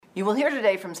You will hear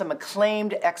today from some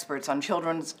acclaimed experts on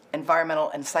children's environmental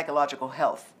and psychological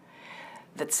health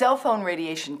that cell phone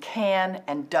radiation can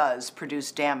and does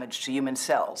produce damage to human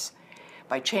cells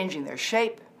by changing their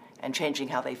shape and changing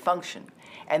how they function.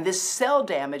 And this cell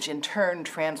damage in turn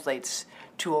translates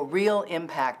to a real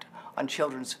impact on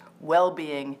children's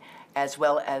well-being as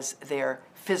well as their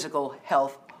physical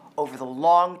health over the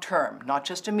long term, not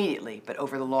just immediately, but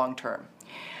over the long term.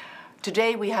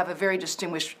 Today we have a very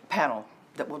distinguished panel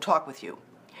that will talk with you.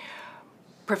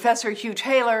 Professor Hugh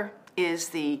Taylor is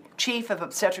the Chief of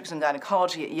Obstetrics and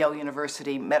Gynecology at Yale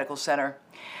University Medical Center,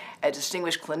 a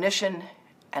distinguished clinician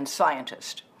and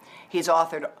scientist. He's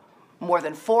authored more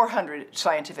than 400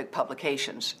 scientific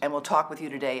publications, and we'll talk with you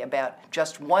today about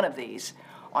just one of these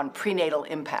on prenatal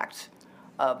impacts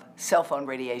of cell phone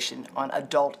radiation on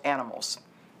adult animals.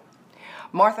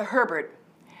 Martha Herbert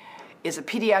is a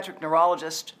pediatric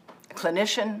neurologist, a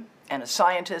clinician, and a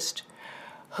scientist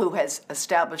who has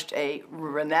established a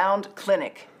renowned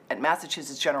clinic at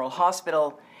Massachusetts General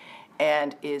Hospital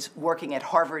and is working at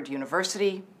Harvard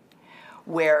University,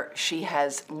 where she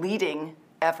has leading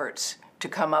efforts to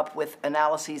come up with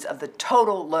analyses of the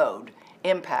total load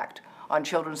impact on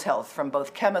children's health from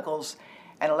both chemicals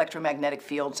and electromagnetic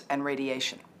fields and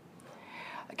radiation.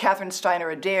 Catherine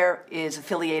Steiner-Adair is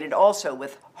affiliated also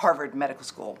with Harvard Medical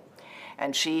School,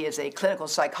 and she is a clinical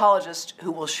psychologist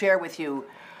who will share with you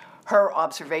her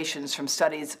observations from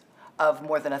studies of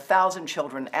more than 1,000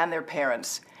 children and their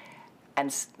parents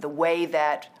and the way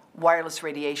that wireless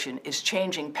radiation is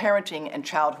changing parenting and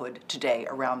childhood today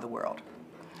around the world.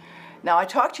 Now, I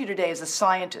talk to you today as a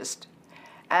scientist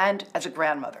and as a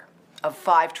grandmother of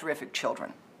 5 terrific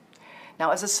children. Now,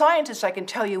 as a scientist, I can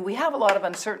tell you we have a lot of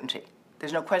uncertainty.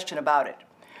 There's no question about it.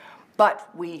 But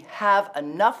we have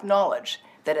enough knowledge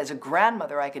that as a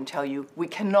grandmother, I can tell you, we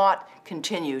cannot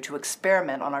continue to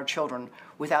experiment on our children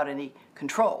without any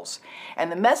controls.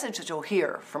 And the message that you'll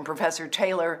hear from Professor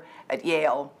Taylor at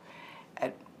Yale,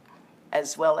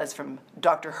 as well as from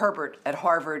Dr. Herbert at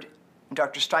Harvard and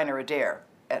Dr. Steiner-Adair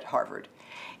at Harvard,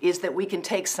 is that we can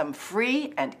take some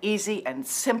free and easy and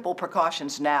simple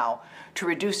precautions now to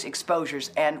reduce exposures,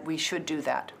 and we should do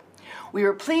that. We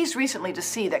were pleased recently to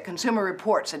see that Consumer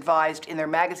Reports advised in their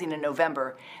magazine in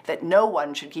November that no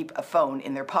one should keep a phone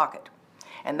in their pocket.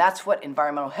 And that's what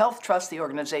Environmental Health Trust, the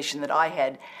organization that I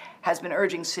head, has been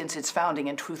urging since its founding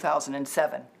in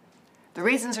 2007. The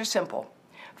reasons are simple.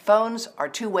 Phones are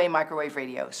two-way microwave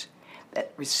radios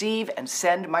that receive and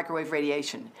send microwave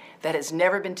radiation that has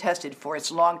never been tested for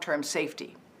its long-term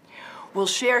safety. We'll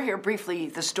share here briefly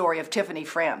the story of Tiffany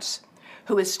France,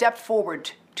 who has stepped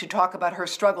forward to talk about her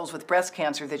struggles with breast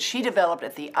cancer that she developed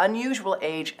at the unusual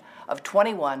age of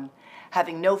 21,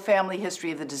 having no family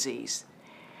history of the disease.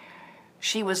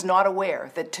 She was not aware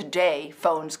that today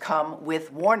phones come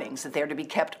with warnings that they're to be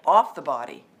kept off the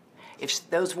body. If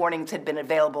those warnings had been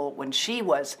available when she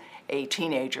was a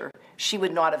teenager, she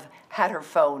would not have had her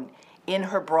phone in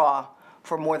her bra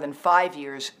for more than 5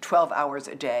 years, 12 hours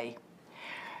a day.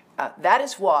 That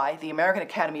is why the American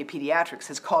Academy of Pediatrics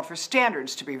has called for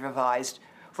standards to be revised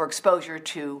for exposure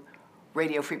to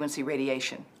radio frequency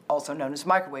radiation, also known as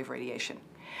microwave radiation,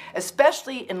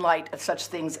 especially in light of such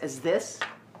things as this,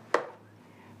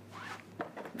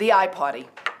 the iPotty.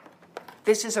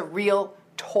 This is a real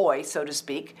toy, so to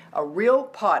speak, a real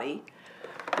potty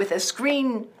with a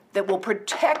screen that will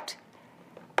protect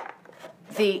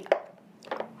the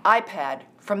iPad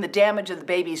from the damage of the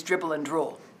baby's dribble and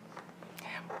drool.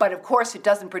 But of course, it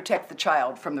doesn't protect the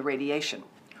child from the radiation.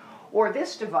 Or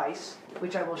this device,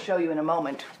 which I will show you in a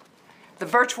moment, the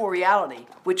virtual reality,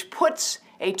 which puts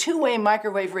a two-way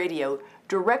microwave radio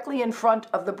directly in front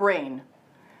of the brain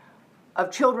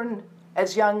of children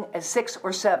as young as 6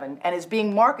 or 7 and is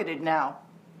being marketed now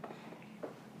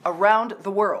around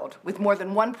the world with more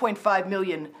than 1.5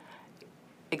 million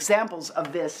examples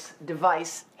of this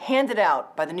device handed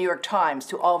out by the New York Times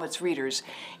to all of its readers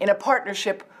in a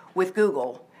partnership with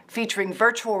Google, featuring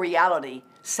virtual reality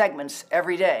segments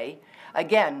every day,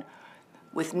 again,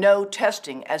 with no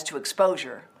testing as to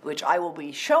exposure, which I will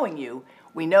be showing you.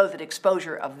 We know that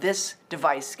exposure of this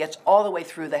device gets all the way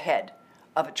through the head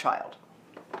of a child.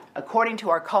 According to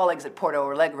our colleagues at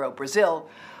Porto Alegre, Brazil,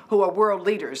 who are world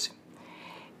leaders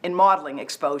in modeling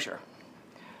exposure.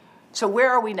 So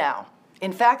where are we now?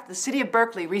 In fact, the city of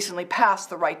Berkeley recently passed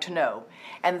the right to know,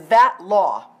 and that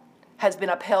law has been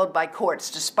upheld by courts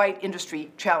despite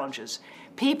industry challenges.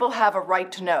 People have a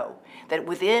right to know that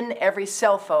within every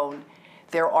cell phone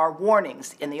there are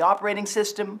warnings in the operating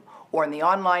system or in the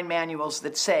online manuals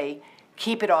that say,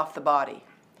 keep it off the body.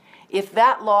 If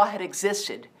that law had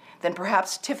existed, then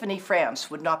perhaps Tiffany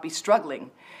France would not be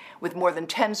struggling with more than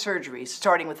 10 surgeries,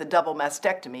 starting with a double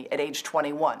mastectomy at age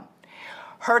 21.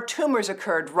 Her tumors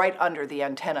occurred right under the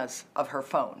antennas of her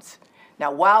phones.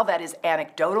 Now, while that is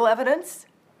anecdotal evidence,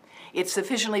 it's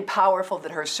sufficiently powerful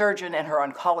that her surgeon and her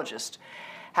oncologist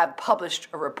have published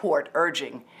a report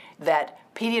urging that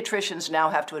pediatricians now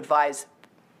have to advise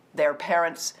their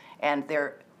parents and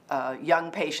their young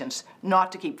patients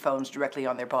not to keep phones directly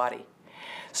on their body.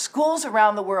 Schools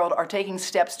around the world are taking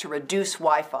steps to reduce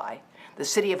Wi-Fi. The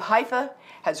city of Haifa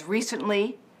has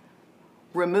recently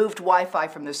removed Wi-Fi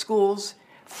from the schools.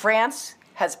 France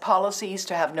has policies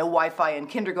to have no Wi-Fi in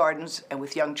kindergartens and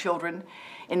with young children.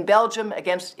 In Belgium, it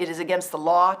is against the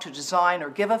law to design or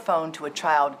give a phone to a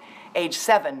child age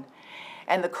 7.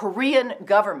 And the Korean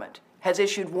government has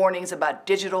issued warnings about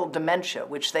digital dementia,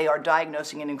 which they are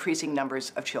diagnosing in increasing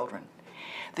numbers of children.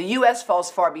 The U.S.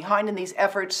 falls far behind in these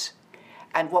efforts,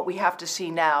 and what we have to see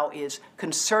now is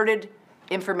concerted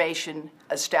information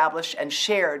established and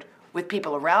shared with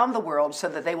people around the world so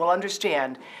that they will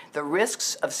understand the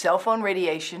risks of cell phone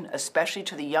radiation, especially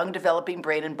to the young developing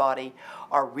brain and body,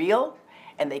 are real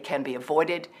and they can be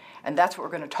avoided. And that's what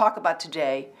we're going to talk about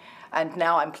today. And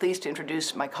now I'm pleased to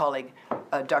introduce my colleague,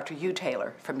 Dr. Hugh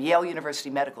Taylor from Yale University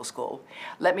Medical School.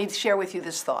 Let me share with you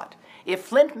this thought. If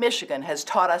Flint, Michigan has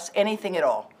taught us anything at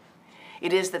all,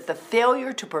 it is that the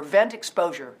failure to prevent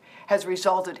exposure has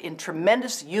resulted in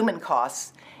tremendous human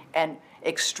costs and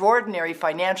extraordinary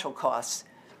financial costs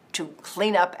to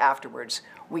clean up afterwards.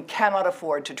 We cannot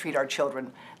afford to treat our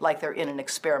children like they're in an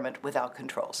experiment without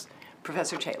controls.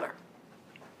 Professor Taylor.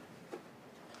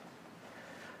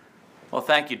 Well,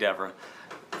 thank you, Deborah.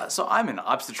 So I'm an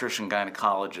obstetrician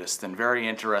gynecologist and very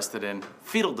interested in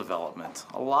fetal development.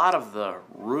 A lot of the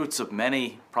roots of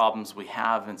many problems we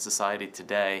have in society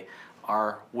today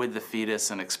are with the fetus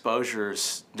and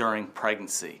exposures during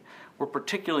pregnancy. We're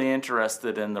particularly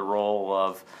interested in the role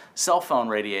of cell phone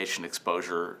radiation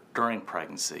exposure during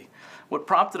pregnancy. What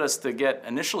prompted us to get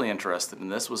initially interested in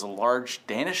this was a large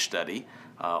Danish study,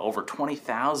 over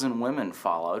 20,000 women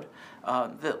followed,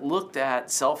 that looked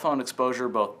at cell phone exposure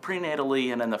both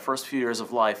prenatally and in the first few years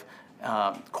of life,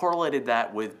 correlated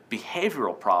that with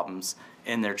behavioral problems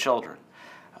in their children.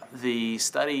 The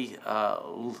study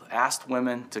asked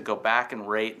women to go back and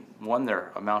rate, one,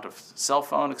 their amount of cell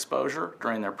phone exposure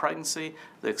during their pregnancy,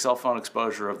 the cell phone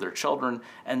exposure of their children,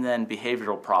 and then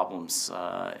behavioral problems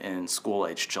in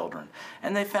school-age children.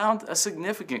 And they found a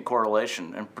significant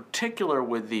correlation, in particular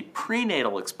with the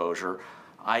prenatal exposure,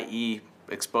 i.e.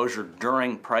 exposure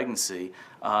during pregnancy,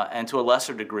 and to a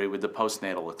lesser degree with the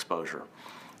postnatal exposure.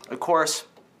 Of course,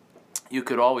 you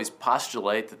could always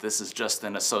postulate that this is just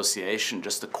an association,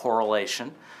 just a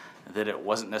correlation, that it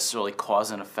wasn't necessarily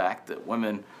cause and effect, that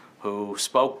women who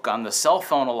spoke on the cell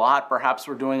phone a lot perhaps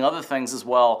were doing other things as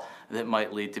well that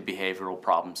might lead to behavioral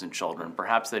problems in children.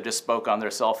 Perhaps they just spoke on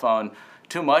their cell phone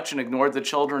too much and ignored the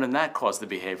children, and that caused the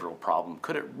behavioral problem.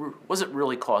 Was it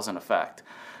really cause and effect?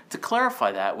 To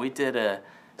clarify that, we did a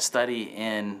study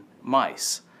in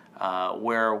mice,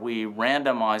 where we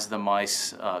randomized the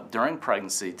mice during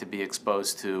pregnancy to be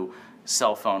exposed to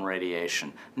cell phone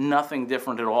radiation. Nothing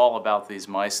different at all about these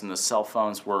mice, and the cell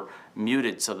phones were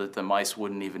muted so that the mice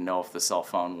wouldn't even know if the cell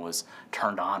phone was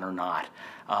turned on or not.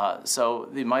 So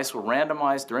the mice were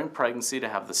randomized during pregnancy to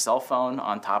have the cell phone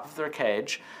on top of their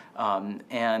cage,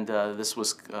 and this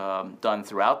was done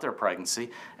throughout their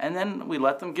pregnancy. And then we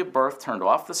let them give birth, turned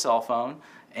off the cell phone,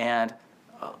 and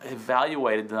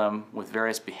evaluated them with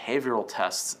various behavioral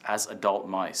tests as adult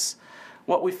mice.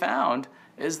 What we found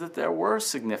is that there were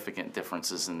significant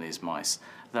differences in these mice.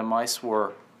 The mice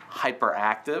were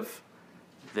hyperactive,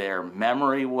 their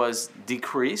memory was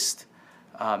decreased,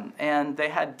 and they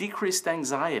had decreased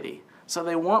anxiety. So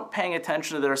they weren't paying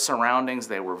attention to their surroundings.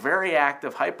 They were very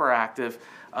active, hyperactive,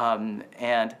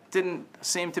 and didn't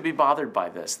seem to be bothered by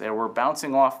this. They were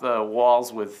bouncing off the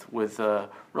walls with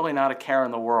really not a care in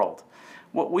the world.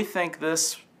 What we think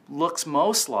this looks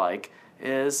most like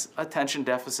is attention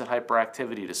deficit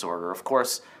hyperactivity disorder. Of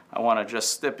course, I want to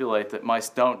just stipulate that mice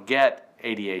don't get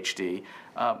ADHD,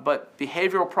 but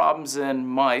behavioral problems in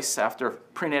mice after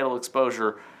prenatal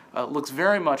exposure looks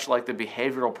very much like the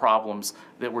behavioral problems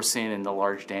that were seen in the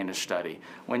large Danish study.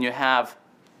 When you have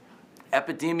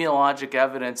epidemiologic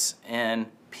evidence in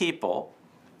people,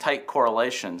 tight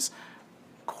correlations,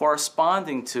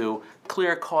 corresponding to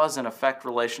clear cause and effect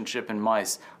relationship in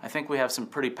mice, I think we have some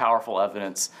pretty powerful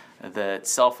evidence that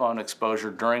cell phone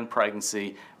exposure during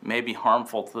pregnancy may be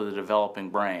harmful to the developing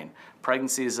brain.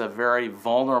 Pregnancy is a very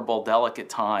vulnerable, delicate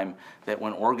time that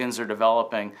when organs are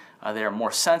developing, they are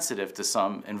more sensitive to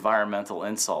some environmental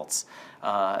insults.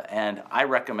 And I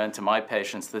recommend to my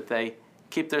patients that they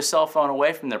keep their cell phone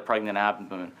away from their pregnant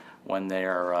abdomen when they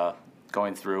are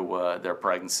going through their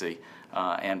pregnancy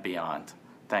and beyond.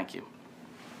 Thank you.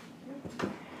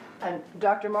 And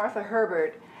Dr. Martha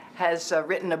Herbert has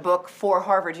written a book for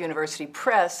Harvard University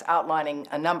Press outlining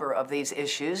a number of these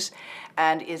issues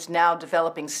and is now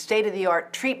developing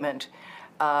state-of-the-art treatment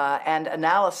and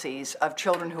analyses of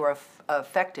children who are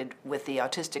affected with the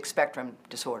autistic spectrum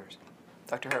disorders.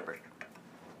 Dr. Herbert.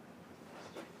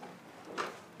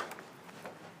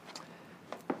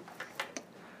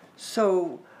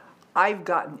 So I've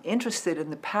gotten interested in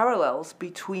the parallels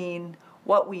between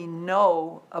what we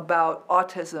know about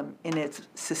autism in its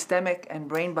systemic and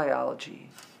brain biology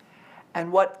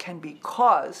and what can be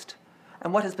caused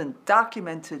and what has been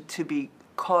documented to be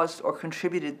caused or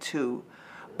contributed to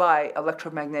by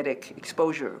electromagnetic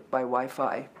exposure, by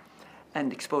Wi-Fi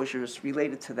and exposures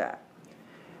related to that.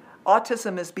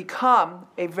 Autism has become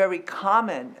a very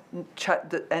common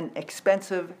and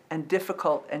expensive and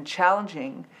difficult and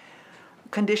challenging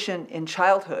condition in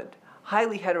childhood,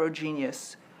 highly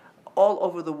heterogeneous, all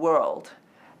over the world.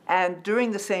 And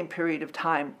during the same period of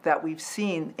time that we've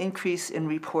seen increase in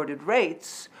reported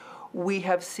rates, we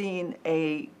have seen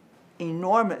an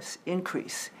enormous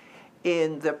increase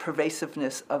in the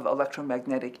pervasiveness of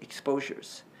electromagnetic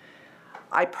exposures.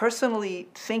 I personally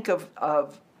think of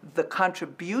the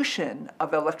contribution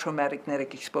of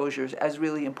electromagnetic exposures as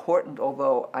really important,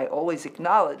 although I always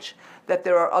acknowledge that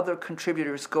there are other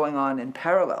contributors going on in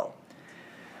parallel.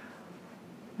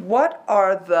 What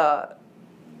are the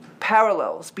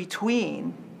parallels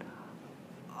between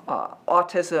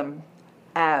autism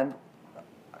and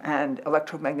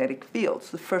electromagnetic fields?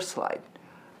 The first slide.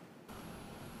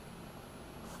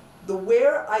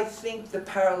 Where I think the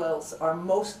parallels are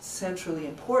most centrally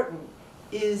important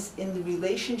is in the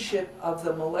relationship of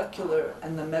the molecular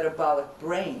and the metabolic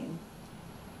brain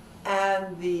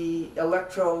and the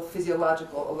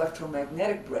electrophysiological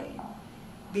electromagnetic brain,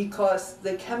 because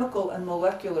the chemical and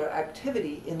molecular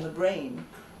activity in the brain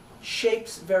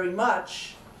shapes very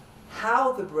much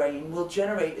how the brain will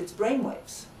generate its brain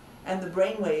waves. And the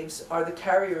brain waves are the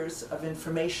carriers of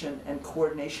information and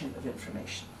coordination of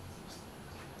information.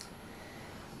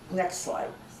 Next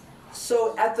slide.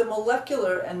 So at the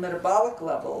molecular and metabolic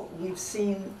level, we've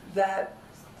seen that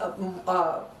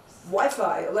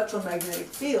Wi-Fi, electromagnetic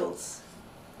fields,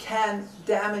 can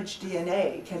damage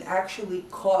DNA, can actually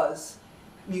cause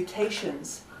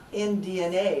mutations in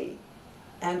DNA.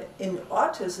 And in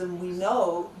autism, we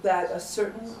know that a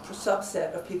certain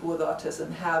subset of people with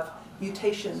autism have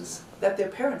mutations that their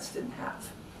parents didn't have.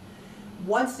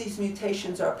 Once these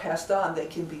mutations are passed on, they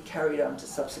can be carried on to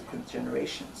subsequent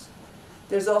generations.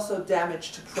 There's also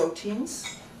damage to proteins,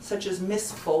 such as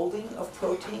misfolding of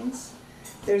proteins.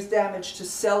 There's damage to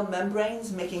cell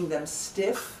membranes, making them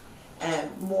stiff and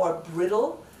more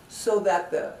brittle, so that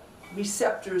the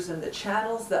receptors and the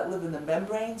channels that live in the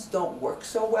membranes don't work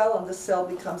so well and the cell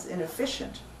becomes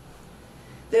inefficient.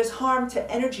 There's harm to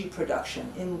energy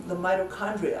production in the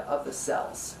mitochondria of the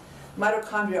cells.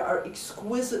 Mitochondria are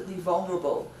exquisitely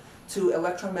vulnerable to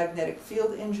electromagnetic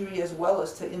field injury as well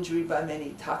as to injury by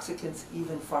many toxicants,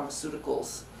 even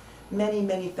pharmaceuticals,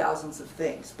 many thousands of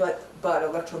things, but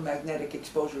electromagnetic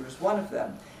exposure is one of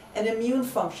them. And immune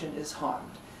function is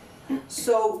harmed.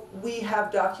 So we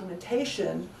have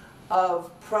documentation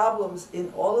of problems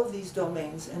in all of these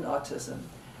domains in autism,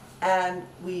 and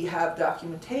we have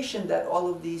documentation that all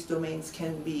of these domains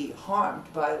can be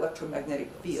harmed by electromagnetic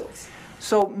fields.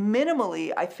 So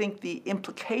minimally, I think the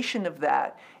implication of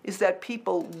that is that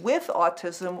people with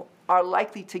autism are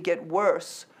likely to get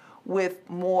worse with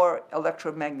more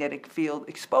electromagnetic field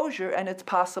exposure, and it's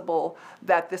possible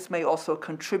that this may also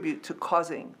contribute to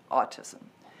causing autism.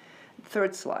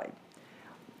 Third slide.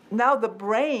 Now the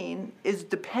brain is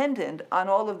dependent on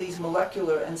all of these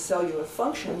molecular and cellular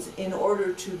functions in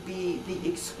order to be the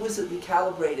exquisitely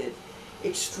calibrated,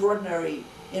 extraordinary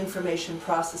information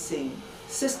processing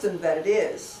system that it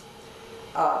is.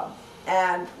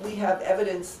 And we have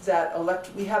evidence that in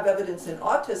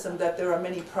autism that there are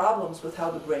many problems with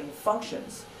how the brain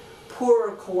functions.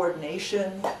 Poorer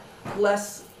coordination,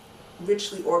 less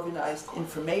richly organized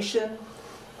information,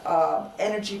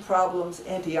 energy problems,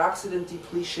 antioxidant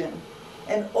depletion,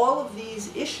 and all of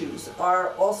these issues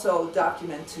are also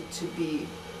documented to be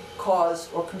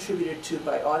caused or contributed to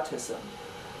by autism.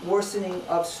 Worsening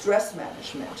of stress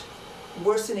management,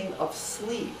 worsening of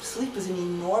sleep. Sleep is an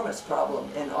enormous problem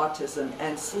in autism,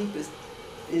 and sleep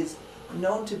is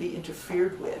known to be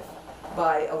interfered with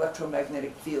by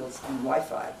electromagnetic fields and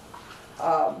Wi-Fi.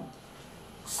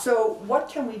 So what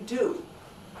can we do?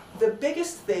 The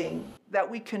biggest thing that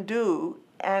we can do,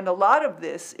 And a lot of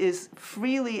this is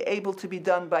freely able to be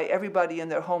done by everybody in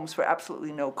their homes for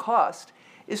absolutely no cost,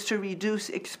 is to reduce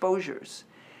exposures.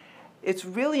 It's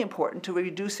really important to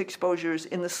reduce exposures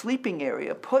in the sleeping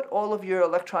area. Put all of your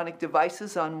electronic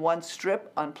devices on one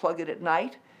strip, unplug it at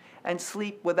night, and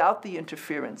sleep without the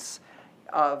interference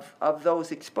of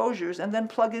those exposures, and then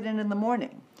plug it in the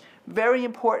morning. Very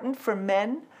important for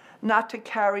men not to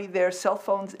carry their cell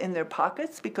phones in their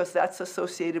pockets, because that's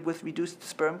associated with reduced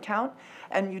sperm count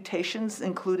and mutations,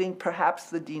 including perhaps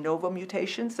the de novo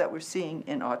mutations that we're seeing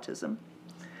in autism.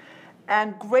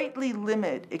 And greatly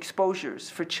limit exposures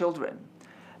for children.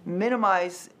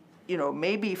 Minimize,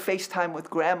 maybe FaceTime with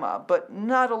grandma, but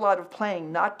not a lot of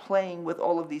playing, not playing with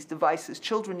all of these devices.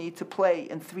 Children need to play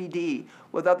in 3D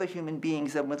with other human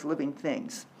beings and with living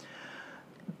things.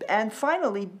 And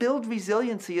finally, build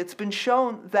resiliency. It's been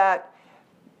shown that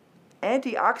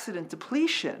antioxidant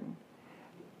depletion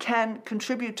can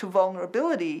contribute to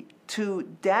vulnerability to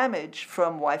damage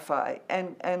from Wi-Fi.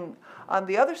 And on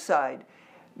the other side,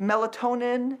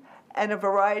 melatonin and a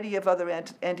variety of other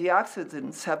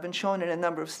antioxidants have been shown in a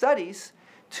number of studies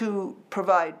to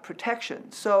provide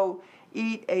protection. So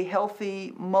eat a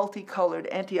healthy, multicolored,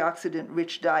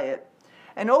 antioxidant-rich diet.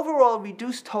 And overall,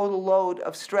 reduce total load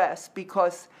of stress,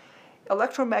 because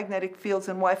electromagnetic fields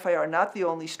and Wi-Fi are not the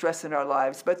only stress in our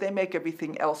lives, but they make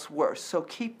everything else worse. So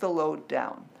keep the load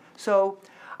down. So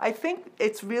I think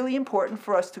it's really important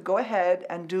for us to go ahead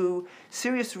and do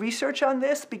serious research on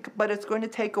this, but it's going to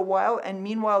take a while. And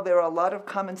meanwhile, there are a lot of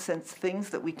common sense things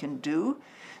that we can do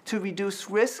to reduce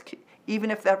risk,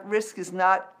 even if that risk is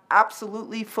not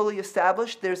absolutely fully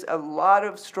established. There's a lot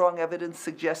of strong evidence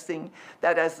suggesting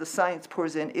that as the science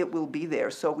pours in, it will be there.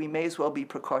 So we may as well be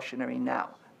precautionary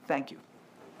now. Thank you.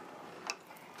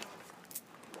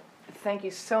 Thank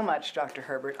you so much, Dr.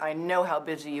 Herbert. I know how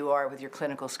busy you are with your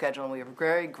clinical schedule, and we are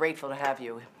very grateful to have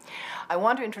you. I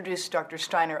want to introduce Dr.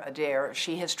 Steiner Adair.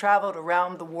 She has traveled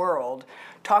around the world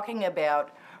talking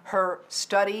about her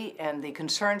study and the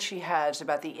concern she has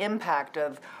about the impact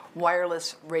of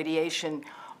wireless radiation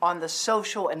on the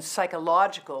social and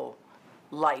psychological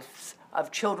lives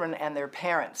of children and their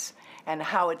parents, and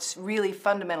how it's really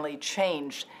fundamentally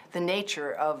changed the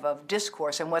nature of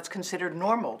discourse and what's considered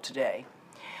normal today.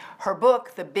 Her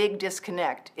book, The Big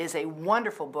Disconnect, is a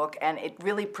wonderful book, and it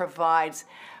really provides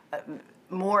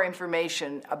more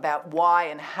information about why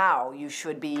and how you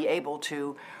should be able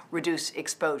to reduce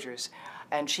exposures.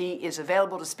 And she is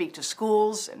available to speak to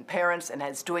schools and parents, and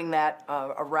is doing that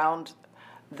around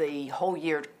the whole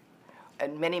year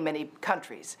in many, many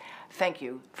countries. Thank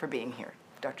you for being here,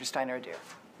 Dr. Steiner Adair.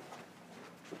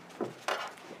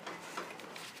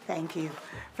 Thank you.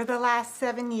 For the last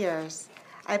 7 years,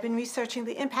 I've been researching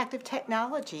the impact of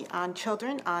technology on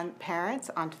children, on parents,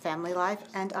 on family life,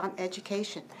 and on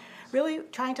education. Really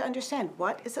trying to understand,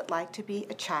 what is it like to be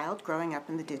a child growing up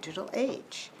in the digital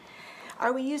age?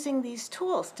 Are we using these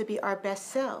tools to be our best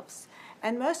selves?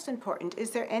 And most important,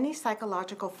 is there any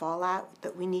psychological fallout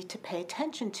that we need to pay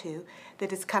attention to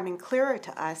that is coming clearer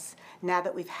to us now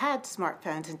that we've had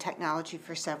smartphones and technology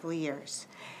for several years?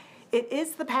 It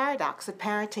is the paradox of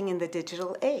parenting in the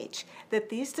digital age that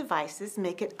these devices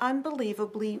make it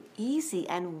unbelievably easy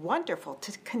and wonderful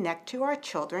to connect to our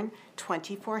children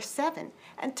 24/7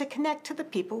 and to connect to the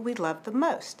people we love the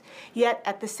most. Yet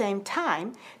at the same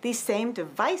time, these same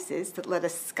devices that let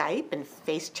us Skype and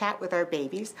face chat with our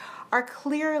babies are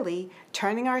clearly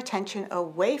turning our attention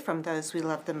away from those we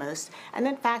love the most, and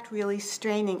in fact really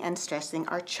straining and stressing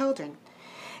our children.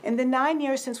 In the 9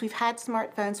 years since we've had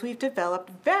smartphones, we've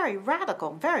developed very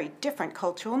radical, very different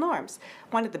cultural norms.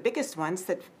 One of the biggest ones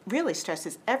that really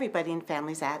stresses everybody in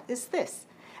families out is this.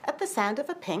 At the sound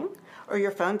of a ping or your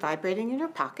phone vibrating in your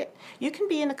pocket, you can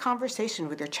be in a conversation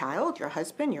with your child, your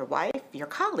husband, your wife, your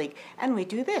colleague, and we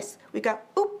do this. We go,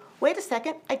 oop, wait a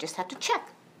second, I just have to check.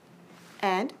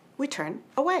 And we turn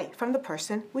away from the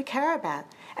person we care about.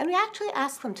 And we actually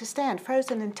ask them to stand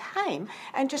frozen in time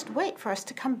and just wait for us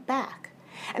to come back.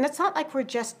 And it's not like we're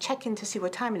just checking to see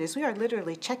what time it is. We are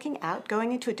literally checking out,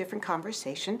 going into a different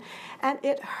conversation, and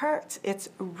it hurts. It's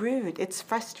rude. It's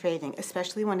frustrating,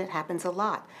 especially when it happens a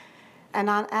lot. And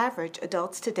on average,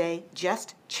 adults today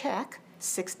just check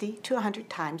 60 to 100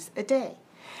 times a day.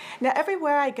 Now,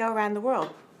 everywhere I go around the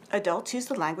world, adults use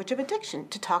the language of addiction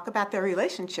to talk about their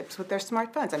relationships with their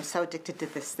smartphones. I'm so addicted to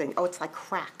this thing. Oh, it's like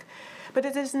crack. But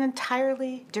it is an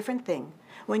entirely different thing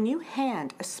when you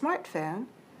hand a smartphone,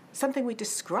 something we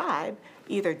describe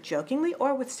either jokingly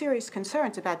or with serious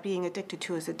concerns about being addicted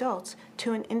to as adults,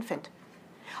 to an infant.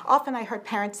 Often I heard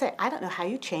parents say, I don't know how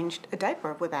you changed a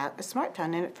diaper without a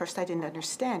smartphone. And at first I didn't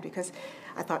understand, because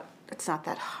I thought, It's not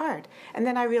that hard. And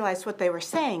then I realized what they were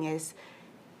saying is,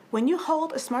 when you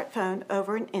hold a smartphone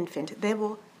over an infant, they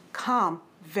will calm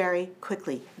very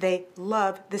quickly. They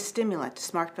love the stimulant.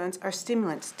 Smartphones are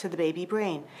stimulants to the baby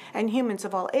brain, and humans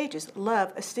of all ages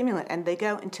love a stimulant, and they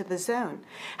go into the zone.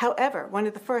 However, one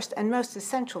of the first and most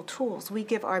essential tools we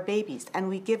give our babies, and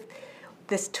we give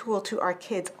this tool to our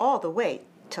kids all the way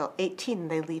till 18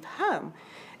 and they leave home,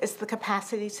 is the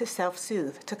capacity to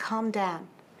self-soothe, to calm down.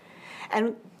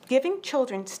 And giving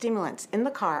children stimulants in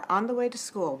the car on the way to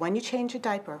school, when you change a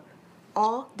diaper,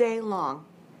 all day long,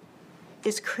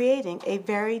 is creating a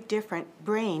very different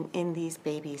brain in these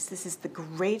babies. This is the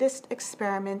greatest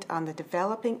experiment on the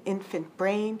developing infant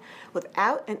brain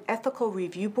without an ethical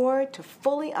review board to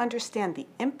fully understand the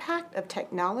impact of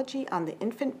technology on the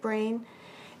infant brain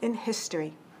in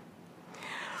history.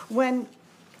 When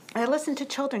I listen to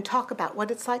children talk about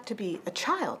what it's like to be a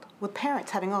child with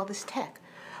parents having all this tech,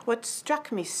 what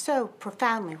struck me so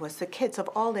profoundly was the kids of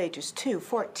all ages, 2,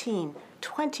 14,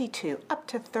 22, up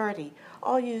to 30,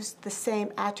 all used the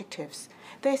same adjectives.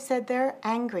 They said they're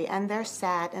angry and they're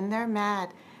sad and they're mad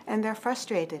and they're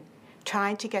frustrated,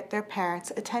 trying to get their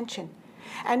parents' attention.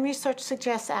 And research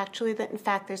suggests actually that in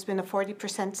fact there's been a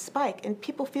 40% spike in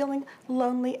people feeling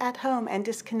lonely at home and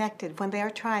disconnected when they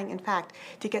are trying in fact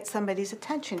to get somebody's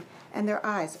attention and their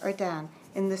eyes are down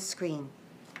in the screen.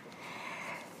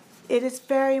 It is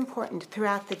very important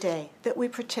throughout the day that we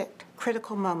protect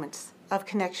critical moments of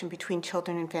connection between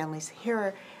children and families. Here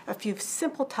are a few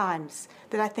simple times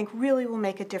that I think really will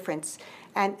make a difference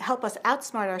and help us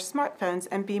outsmart our smartphones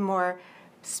and be more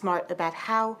smart about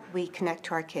how we connect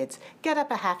to our kids. Get up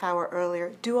a half hour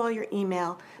earlier, do all your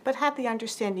email, but have the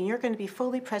understanding you're going to be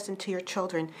fully present to your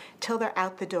children till they're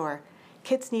out the door.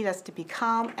 Kids need us to be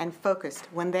calm and focused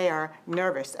when they are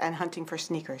nervous and hunting for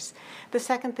sneakers. The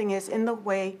second thing is in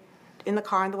the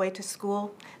car on the way to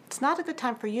school, it's not a good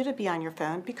time for you to be on your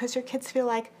phone because your kids feel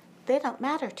like they don't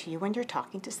matter to you when you're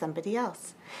talking to somebody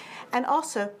else. And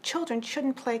also, children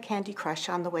shouldn't play Candy Crush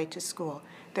on the way to school.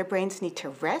 Their brains need to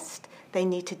rest, they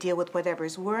need to deal with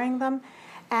whatever's worrying them,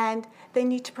 and they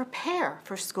need to prepare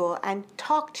for school and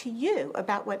talk to you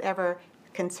about whatever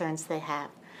concerns they have.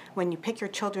 When you pick your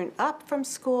children up from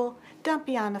school, don't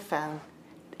be on the phone.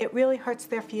 It really hurts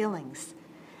their feelings.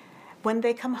 When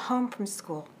they come home from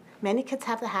school, many kids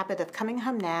have the habit of coming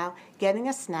home now, getting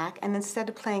a snack, and instead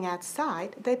of playing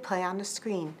outside, they play on the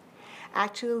screen.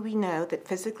 Actually, we know that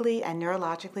physically and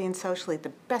neurologically and socially,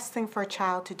 the best thing for a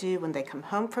child to do when they come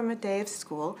home from a day of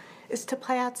school is to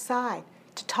play outside,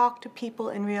 to talk to people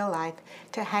in real life,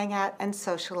 to hang out and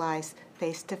socialize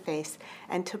face-to-face,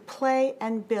 and to play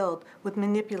and build with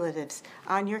manipulatives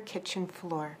on your kitchen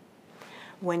floor.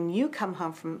 When you come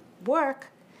home from work,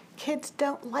 kids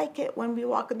don't like it when we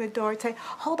walk in the door and say,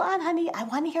 "Hold on, honey, I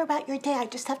want to hear about your day. I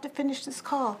just have to finish this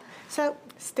call." So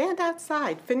stand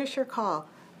outside, finish your call,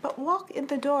 but walk in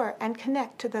the door and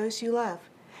connect to those you love.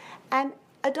 And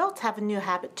adults have a new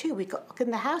habit too. We walk in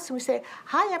the house and we say,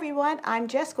 "Hi everyone, I'm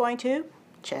just going to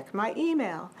check my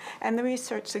email." And the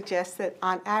research suggests that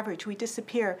on average we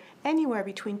disappear anywhere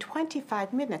between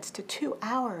 25 minutes to 2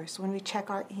 hours when we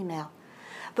check our email.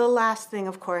 The last thing,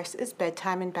 of course, is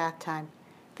bedtime and bath time.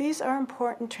 These are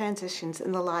important transitions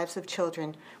in the lives of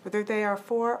children, whether they are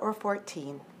 4 or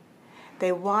 14.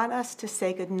 They want us to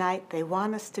say goodnight. They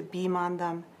want us to beam on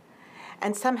them.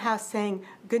 And somehow saying,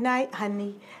 "Good night,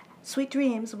 honey, sweet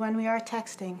dreams," when we are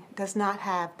texting does not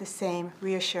have the same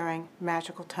reassuring,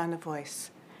 magical tone of voice.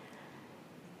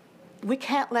 We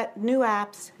can't let new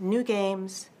apps, new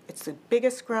games, it's the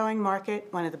biggest growing market,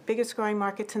 one of the biggest growing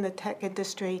markets in the tech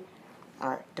industry,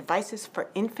 are devices for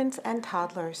infants and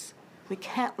toddlers. We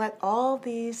can't let all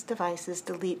these devices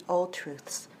delete old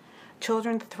truths.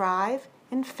 Children thrive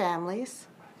in families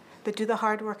that do the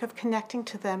hard work of connecting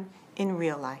to them in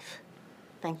real life.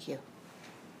 Thank you.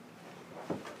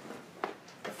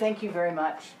 Thank you very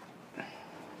much.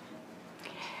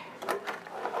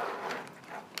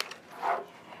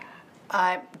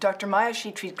 Dr. Maya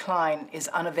Sheetreed-Klein is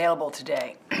unavailable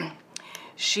today.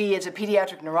 She is a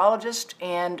pediatric neurologist,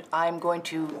 and I'm going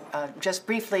to just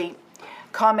briefly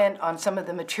comment on some of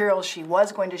the materials she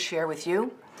was going to share with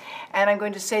you. And I'm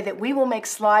going to say that we will make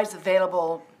slides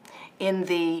available in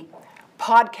the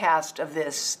podcast of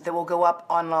this that will go up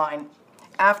online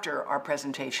after our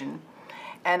presentation.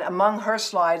 And among her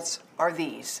slides are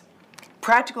these: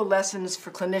 practical lessons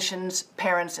for clinicians,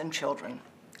 parents, and children,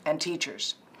 and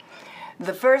teachers.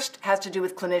 The first has to do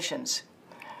with clinicians.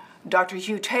 Dr.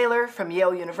 Hugh Taylor from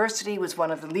Yale University was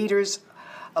one of the leaders,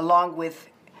 along with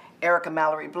Erica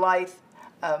Mallory Blythe,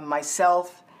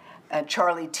 myself, and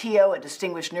Charlie Teo, a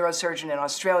distinguished neurosurgeon in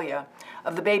Australia,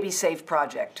 of the Baby Safe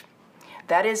Project.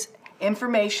 That is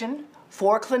information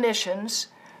for clinicians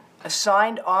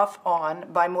signed off on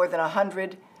by more than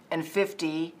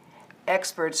 150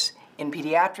 experts in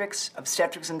pediatrics,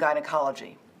 obstetrics, and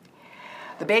gynecology.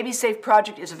 The Baby Safe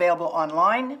Project is available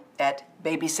online at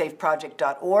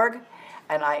babysafeproject.org,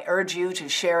 and I urge you to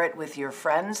share it with your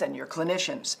friends and your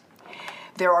clinicians.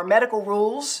 There are medical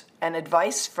rules and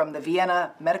advice from the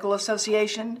Vienna Medical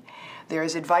Association. There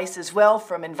is advice as well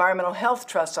from Environmental Health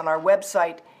Trust on our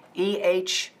website,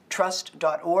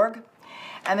 ehtrust.org.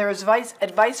 And there is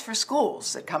advice for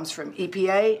schools that comes from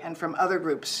EPA and from other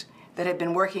groups that have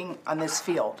been working on this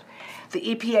field. The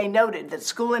EPA noted that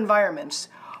school environments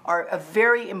are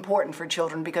very important for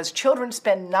children because children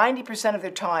spend 90% of their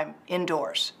time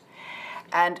indoors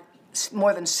and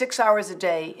more than 6 hours a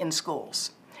day in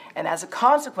schools. And as a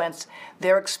consequence,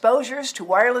 their exposures to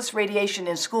wireless radiation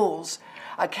in schools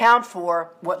account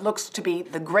for what looks to be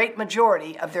the great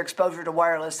majority of their exposure to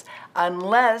wireless,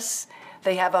 unless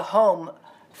they have a home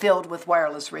filled with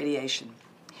wireless radiation.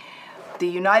 The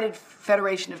United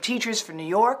Federation of Teachers for New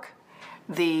York,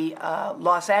 the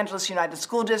Los Angeles United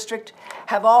School District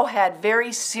have all had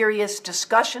very serious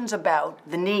discussions about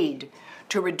the need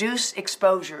to reduce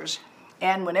exposures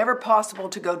and, whenever possible,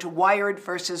 to go to wired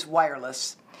versus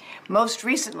wireless. Most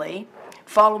recently,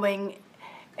 following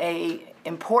an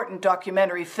important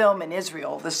documentary film in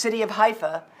Israel, the city of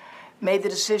Haifa made the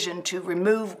decision to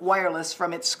remove wireless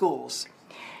from its schools.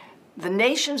 The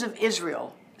nations of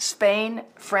Israel, Spain,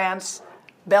 France,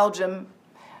 Belgium,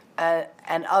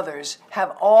 and others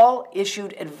have all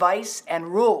issued advice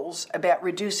and rules about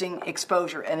reducing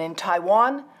exposure. And in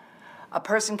Taiwan, a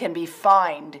person can be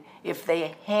fined if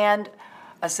they hand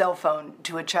a cell phone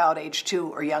to a child age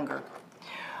 2 or younger.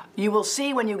 You will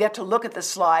see when you get to look at the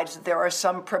slides that there are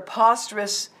some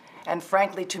preposterous and,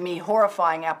 frankly, to me,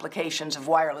 horrifying applications of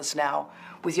wireless now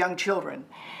with young children.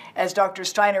 As Dr.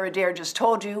 Steiner-Adair just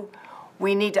told you,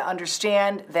 we need to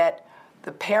understand that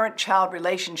the parent-child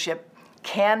relationship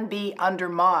can be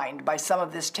undermined by some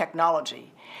of this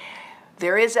technology.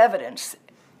 There is evidence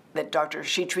that Dr.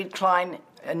 Sheetreat Klein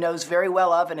knows very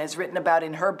well of and has written about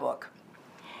in her book,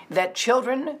 that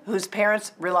children whose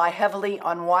parents rely heavily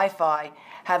on Wi-Fi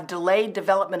have delayed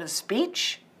development of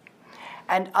speech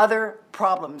and other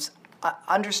problems,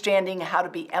 understanding how to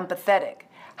be empathetic,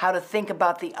 how to think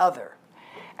about the other.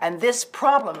 And this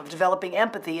problem of developing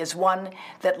empathy is one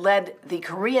that led the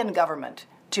Korean government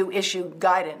to issue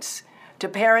guidance to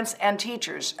parents and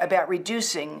teachers about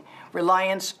reducing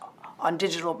reliance on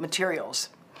digital materials.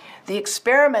 The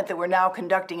experiment that we're now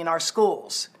conducting in our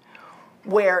schools,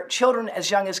 where children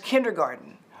as young as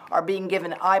kindergarten are being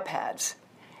given iPads,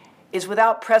 is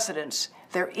without precedence.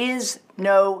 There is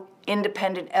no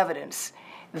independent evidence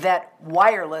that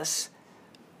wireless,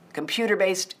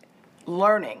 computer-based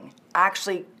learning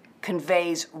actually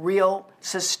conveys real,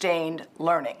 sustained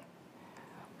learning.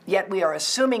 Yet we are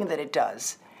assuming that it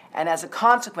does, and as a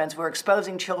consequence, we're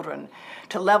exposing children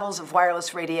to levels of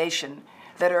wireless radiation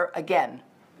that are, again,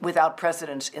 without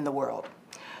precedence in the world.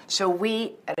 So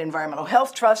we at Environmental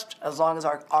Health Trust, as long as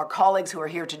our colleagues who are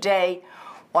here today,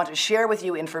 want to share with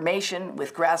you information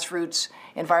with Grassroots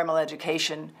Environmental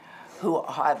Education, who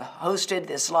have hosted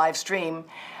this live stream.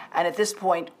 And at this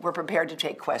point, we're prepared to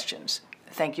take questions.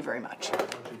 Thank you very much.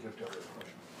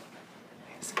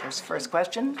 First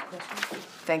question.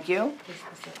 Thank you.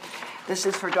 This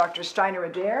is for Dr.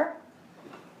 Steiner-Adair.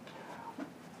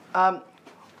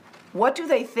 What do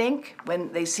they think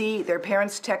when they see their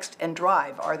parents text and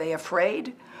drive? Are they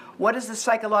afraid? What is the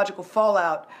psychological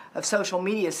fallout of social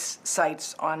media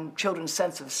sites on children's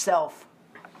sense of self?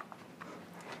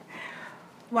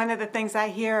 One of the things I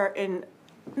hear in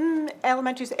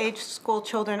elementary age school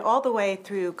children all the way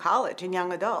through college and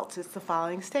young adults is the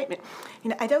following statement.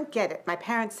 I don't get it. My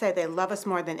parents say they love us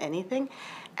more than anything,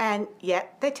 and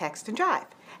yet they text and drive.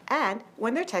 And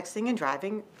when they're texting and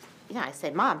driving, I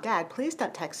say, Mom, Dad, please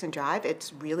don't text and drive.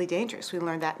 It's really dangerous. We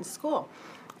learned that in school.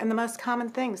 And the most common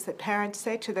things that parents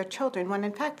say to their children, when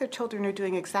in fact their children are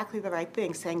doing exactly the right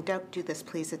thing, saying, don't do this,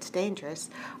 please, it's dangerous,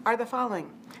 are the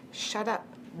following. Shut up.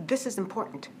 This is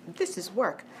important. This is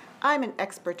work. I'm an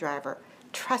expert driver.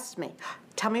 Trust me.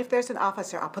 Tell me if there's an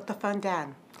officer. I'll put the phone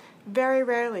down. Very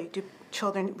rarely do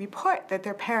children report that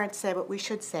their parents say what we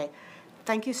should say.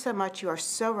 Thank you so much. You are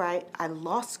so right. I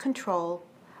lost control.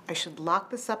 I should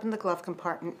lock this up in the glove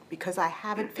compartment because I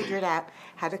haven't figured out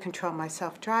how to control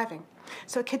myself driving.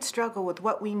 So kids struggle with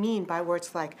what we mean by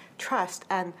words like trust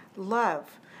and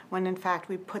love, when in fact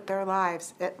we put their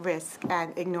lives at risk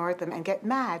and ignore them and get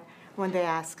mad when they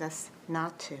ask us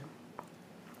not to.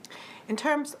 In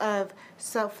terms of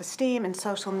self-esteem and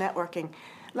social networking,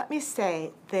 Let me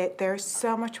say that there's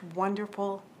so much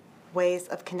wonderful ways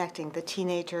of connecting the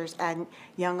teenagers and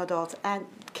young adults and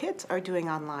kids are doing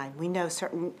online. We know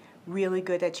certain really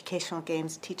good educational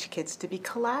games teach kids to be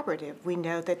collaborative. We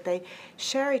know that they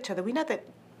share each other. We know that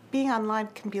being online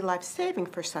can be life-saving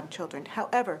for some children.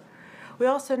 However, we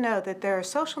also know that there are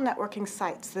social networking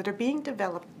sites that are being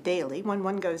developed daily. When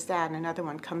one goes down, another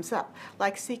one comes up,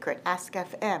 like Secret,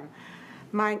 Ask.fm,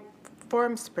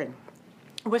 ForumSpring,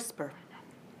 Whisper,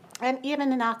 and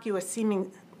even innocuous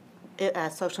seeming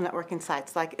social networking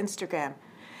sites like Instagram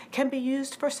can be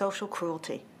used for social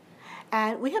cruelty.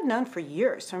 And we have known for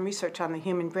years from research on the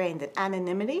human brain that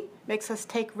anonymity makes us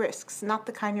take risks, not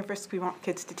the kind of risks we want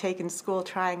kids to take in school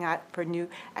trying out for new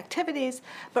activities,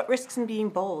 but risks in being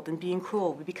bold and being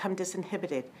cruel. We become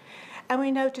disinhibited. And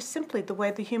we know just simply the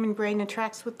way the human brain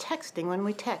interacts with texting. When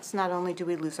we text, not only do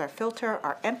we lose our filter,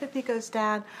 our empathy goes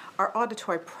down, our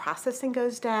auditory processing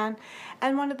goes down.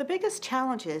 And one of the biggest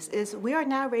challenges is we are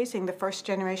now raising the first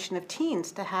generation of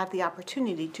teens to have the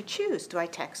opportunity to choose, do I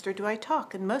text or do I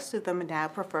talk? And most of them now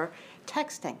prefer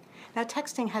texting. Now,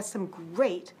 texting has some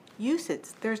great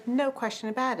uses. There's no question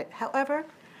about it. However,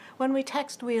 when we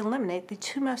text, we eliminate the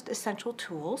two most essential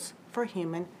tools for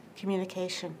human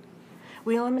communication.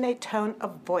 We eliminate tone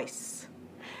of voice.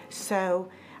 So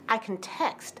I can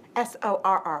text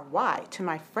S-O-R-R-Y to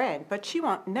my friend, but she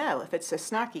won't know if it's a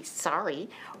snarky sorry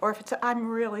or if it's a I'm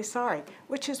really sorry,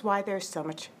 which is why there's so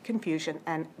much confusion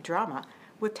and drama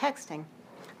with texting.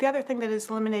 The other thing that is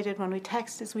eliminated when we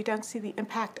text is we don't see the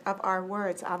impact of our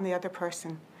words on the other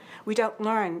person. We don't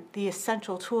learn the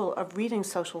essential tool of reading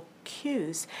social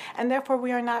cues, and therefore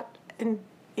we are not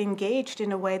engaged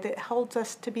in a way that holds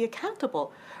us to be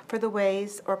accountable for the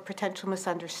ways or potential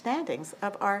misunderstandings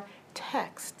of our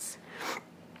texts.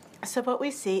 So what we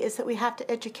see is that we have to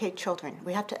educate children.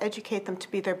 We have to educate them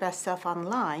to be their best self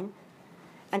online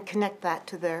and connect that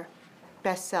to their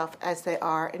best self as they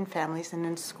are in families and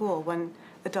in school when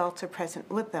adults are present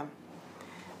with them.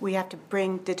 We have to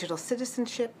bring digital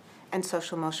citizenship and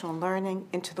social emotional learning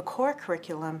into the core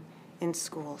curriculum in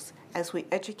schools as we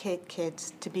educate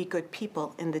kids to be good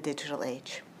people in the digital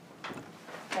age.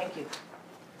 Thank you.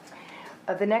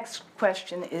 The next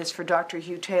question is for Dr.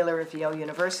 Hugh Taylor of Yale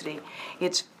University.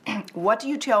 It's, what do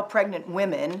you tell pregnant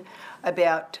women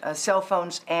about cell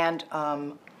phones and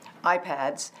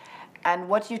iPads? And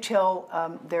what do you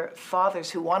tell their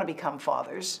fathers who want to become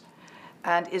fathers?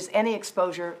 And is any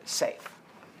exposure safe?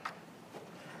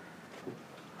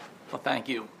 Well, thank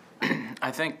you.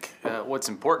 I think what's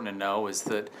important to know is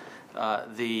that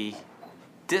the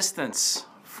distance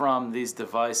from these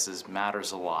devices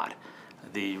matters a lot.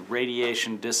 The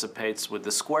radiation dissipates with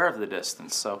the square of the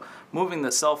distance. So moving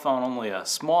the cell phone only a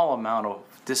small amount of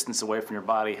distance away from your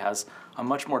body has a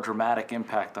much more dramatic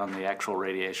impact on the actual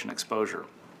radiation exposure.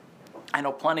 I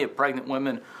know plenty of pregnant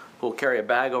women who will carry a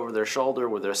bag over their shoulder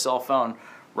with their cell phone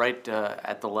right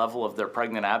at the level of their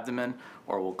pregnant abdomen,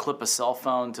 or will clip a cell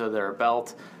phone to their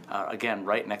belt, again,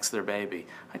 right next to their baby.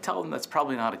 I tell them that's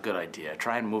probably not a good idea.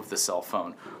 Try and move the cell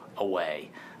phone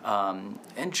away.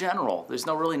 In general, there's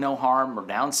really no harm or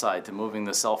downside to moving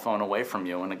the cell phone away from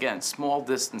you. And again, small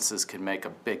distances can make a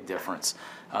big difference.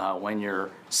 When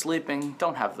you're sleeping,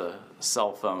 don't have the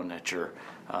cell phone at your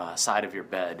side of your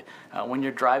bed. When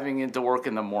you're driving into work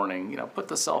in the morning, put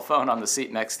the cell phone on the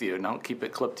seat next to you. Don't keep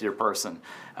it clipped to your person.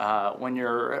 When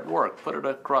you're at work, put it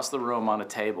across the room on a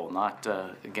table, not,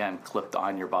 again, clipped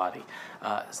on your body.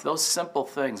 So those simple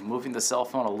things, moving the cell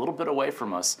phone a little bit away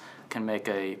from us, can make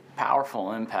a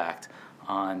powerful impact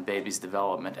on baby's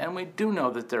development. And we do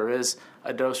know that there is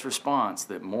a dose response,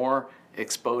 that more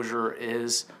exposure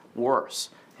is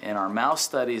worse. In our mouse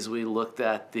studies, we looked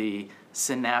at the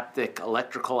synaptic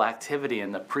electrical activity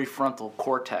in the prefrontal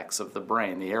cortex of the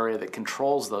brain, the area that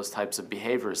controls those types of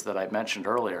behaviors that I mentioned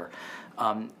earlier.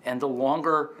 And the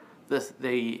longer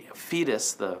the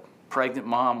fetus, the pregnant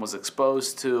mom, was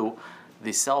exposed to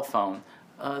the cell phone,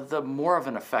 the more of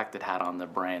an effect it had on the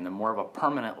brain, the more of a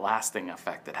permanent, lasting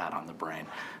effect it had on the brain.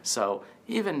 So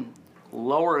even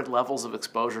lower levels of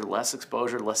exposure,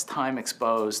 less time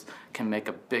exposed, can make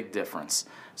a big difference.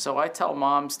 So I tell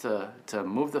moms to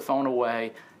move the phone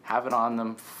away, have it on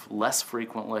them less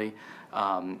frequently,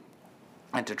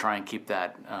 and to try and keep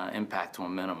that impact to a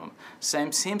minimum.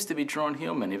 Same seems to be true in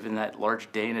human. Even that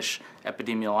large Danish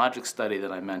epidemiologic study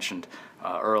that I mentioned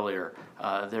earlier,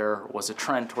 there was a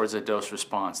trend towards a dose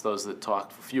response. Those that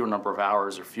talked for fewer number of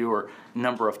hours or fewer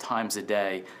number of times a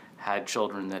day had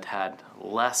children that had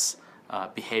less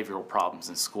behavioral problems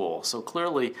in school. So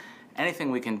clearly,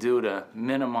 anything we can do to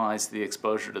minimize the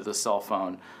exposure to the cell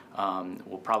phone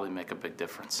will probably make a big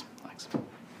difference. Thanks.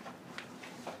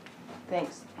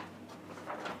 Thanks.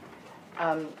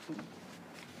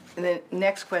 The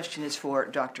next question is for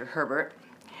Dr. Herbert.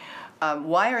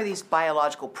 Why are these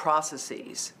biological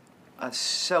processes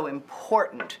so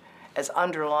important as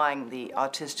underlying the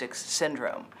autistic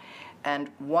syndrome? And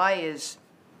why is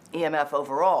EMF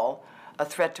overall a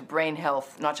threat to brain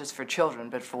health, not just for children,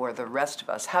 but for the rest of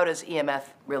us? How does EMF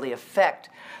really affect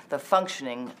the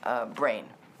functioning brain?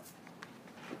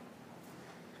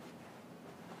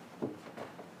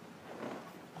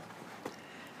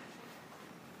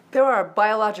 There are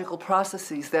biological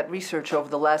processes that research over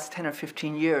the last 10 or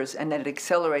 15 years and at an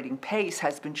accelerating pace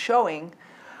has been showing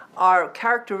are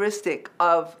characteristic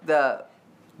of the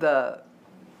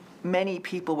many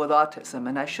people with autism.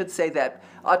 And I should say that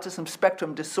autism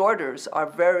spectrum disorders are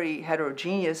very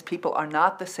heterogeneous. People are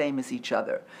not the same as each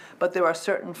other. But there are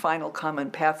certain final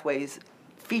common pathways,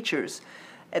 features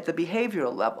at the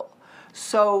behavioral level.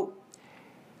 So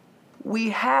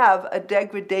we have a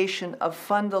degradation of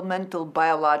fundamental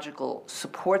biological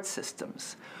support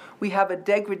systems. We have a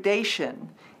degradation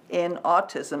in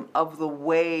autism of the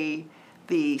way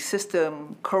the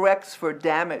system corrects for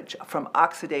damage from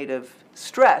oxidative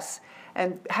stress.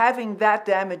 And having that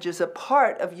damage is a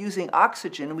part of using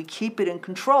oxygen. We keep it in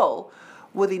control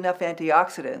with enough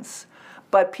antioxidants,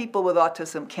 but people with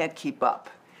autism can't keep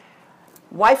up.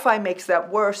 Wi-Fi makes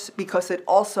that worse because it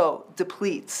also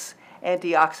depletes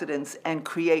antioxidants and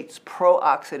creates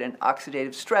pro-oxidant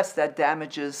oxidative stress that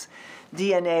damages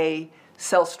DNA,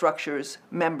 cell structures,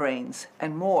 membranes,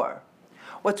 and more.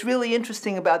 What's really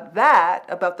interesting about that,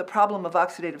 about the problem of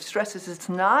oxidative stress, is it's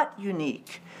not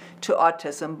unique to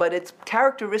autism, but it's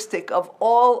characteristic of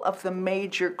all of the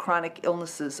major chronic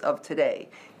illnesses of today: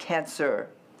 cancer,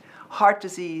 heart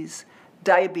disease,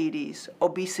 diabetes,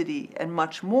 obesity, and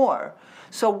much more.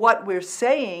 So what we're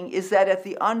saying is that at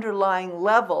the underlying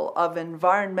level of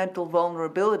environmental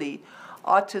vulnerability,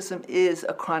 autism is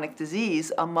a chronic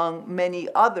disease among many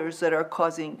others that are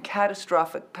causing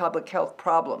catastrophic public health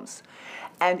problems.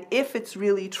 And if it's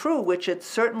really true, which it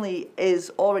certainly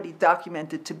is already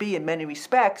documented to be in many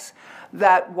respects,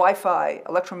 that Wi-Fi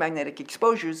electromagnetic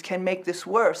exposures can make this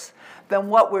worse, then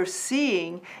what we're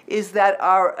seeing is that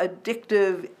our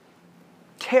addictive,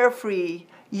 carefree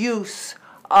use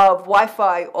of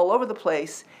Wi-Fi all over the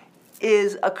place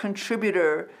is a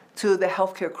contributor to the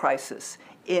healthcare crisis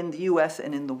in the US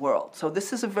and in the world. So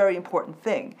this is a very important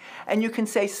thing. And you can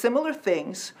say similar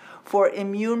things for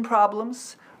immune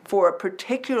problems,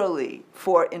 particularly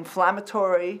for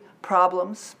inflammatory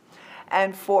problems,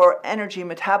 and for energy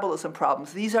metabolism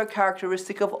problems. These are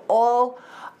characteristic of all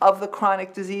of the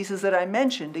chronic diseases that I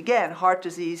mentioned. Again, heart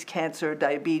disease, cancer,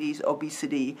 diabetes,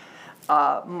 obesity,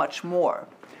 much more.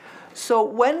 So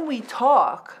when we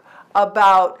talk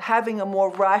about having a more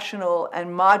rational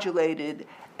and modulated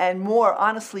and more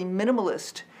honestly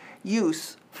minimalist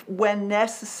use when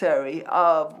necessary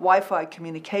of Wi-Fi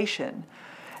communication,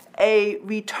 a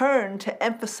return to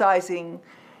emphasizing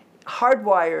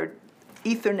hardwired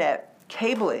Ethernet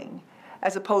cabling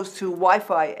as opposed to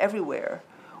Wi-Fi everywhere,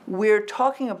 we're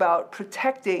talking about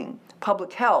protecting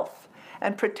public health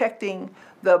and protecting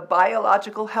the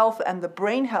biological health and the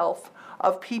brain health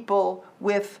of people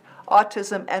with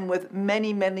autism and with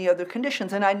many, many other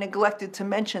conditions. And I neglected to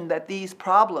mention that these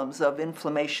problems of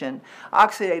inflammation,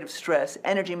 oxidative stress,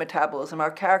 energy metabolism are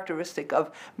characteristic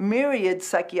of myriad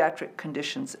psychiatric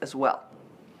conditions as well.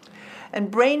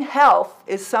 And brain health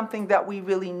is something that we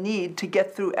really need to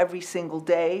get through every single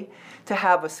day, to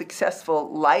have a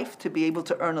successful life, to be able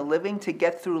to earn a living, to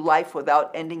get through life without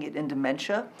ending it in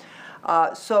dementia.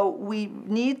 So we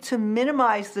need to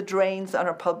minimize the drains on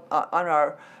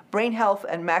our brain health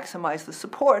and maximize the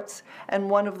supports. And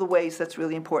one of the ways that's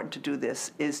really important to do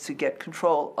this is to get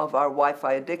control of our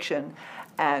Wi-Fi addiction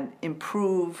and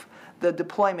improve the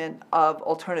deployment of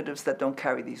alternatives that don't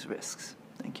carry these risks.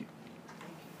 Thank you.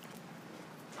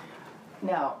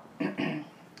 Now,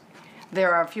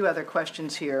 there are a few other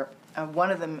questions here.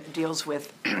 One of them deals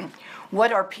with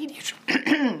what are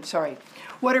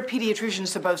pediatricians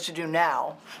supposed to do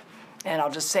now? And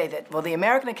I'll just say that, well, the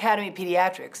American Academy of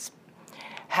Pediatrics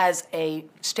has a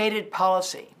stated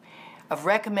policy of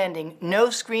recommending no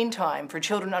screen time for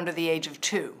children under the age of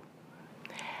 2.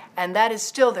 And that is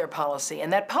still their policy.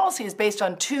 And that policy is based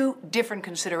on two different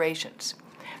considerations.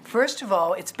 First of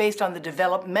all, it's based on the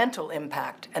developmental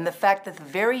impact and the fact that the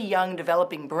very young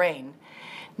developing brain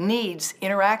needs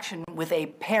interaction with a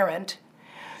parent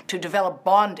to develop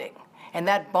bonding. And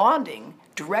that bonding,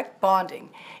 direct bonding,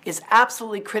 is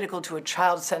absolutely critical to a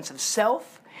child's sense of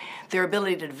self, their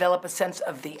ability to develop a sense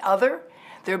of the other,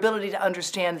 their ability to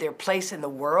understand their place in the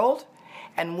world,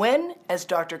 And when, as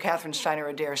Dr. Catherine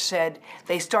Steiner-Adair said,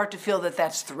 they start to feel that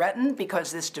that's threatened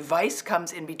because this device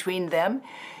comes in between them,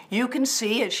 you can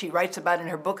see, as she writes about in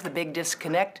her book, The Big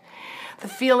Disconnect, the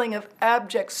feeling of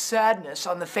abject sadness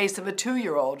on the face of a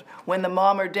 2-year-old when the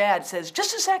mom or dad says,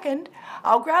 just a second,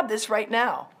 I'll grab this right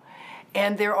now.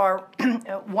 And there are,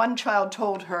 one child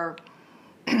told her,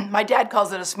 my dad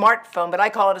calls it a smartphone, but I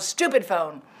call it a stupid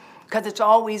phone because it's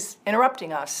always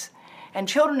interrupting us. And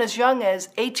children as young as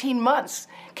 18 months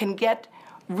can get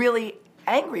really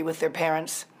angry with their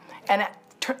parents, and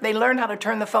they learn how to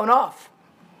turn the phone off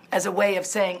as a way of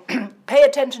saying, pay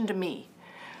attention to me.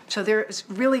 So there is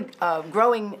really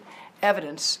growing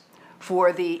evidence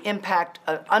for the impact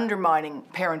of undermining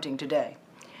parenting today.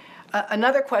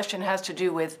 Another question has to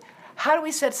do with, how do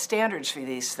we set standards for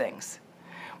these things?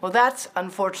 Well, that's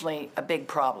unfortunately a big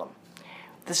problem.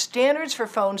 The standards for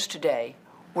phones today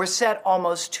were set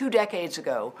almost 2 decades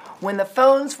ago when the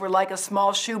phones were like a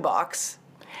small shoebox,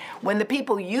 when the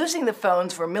people using the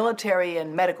phones were military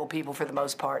and medical people for the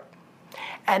most part,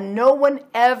 and no one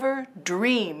ever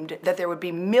dreamed that there would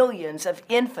be millions of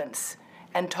infants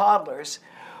and toddlers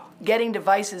getting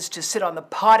devices to sit on the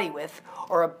potty with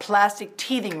or a plastic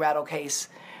teething rattle case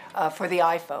for the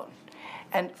iPhone.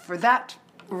 And for that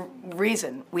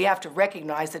reason, we have to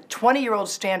recognize that 20-year-old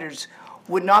standards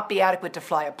would not be adequate to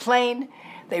fly a plane.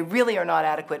 They really are not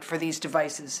adequate for these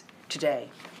devices today.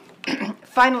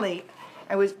 Finally,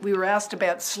 we were asked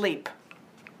about sleep.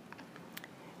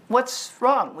 What's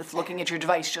wrong with looking at your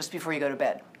device just before you go to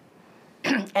bed?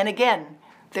 And again,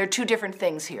 there are 2 different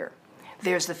things here.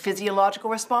 There's the physiological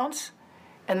response,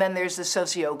 and then there's the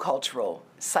socio-cultural,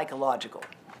 psychological.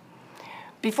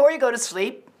 Before you go to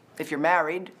sleep, if you're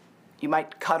married, you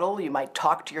might cuddle, you might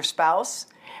talk to your spouse,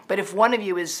 but if one of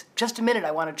you is, just a minute,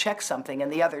 I want to check something,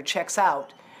 and the other checks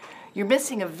out, you're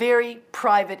missing a very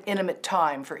private, intimate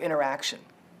time for interaction.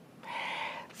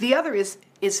 The other is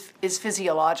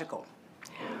physiological.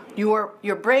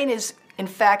 Your brain is, in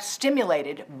fact,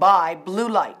 stimulated by blue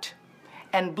light.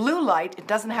 And blue light, it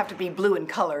doesn't have to be blue in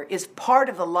color, is part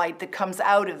of the light that comes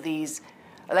out of these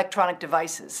electronic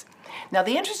devices. Now,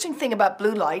 the interesting thing about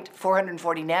blue light,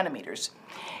 440 nanometers,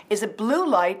 is that blue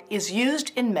light is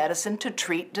used in medicine to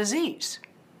treat disease.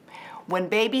 When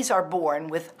babies are born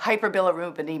with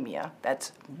hyperbilirubinemia,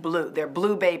 that's blue, they're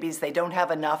blue babies, they don't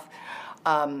have enough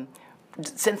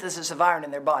synthesis of iron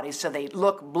in their bodies, so they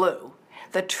look blue.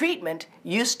 The treatment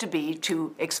used to be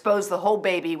to expose the whole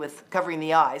baby with covering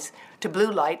the eyes to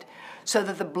blue light so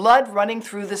that the blood running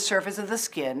through the surface of the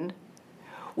skin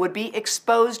would be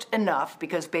exposed enough,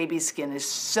 because baby's skin is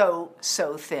so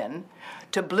thin,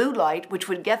 to blue light, which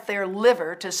would get their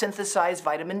liver to synthesize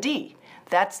vitamin D.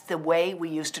 That's the way we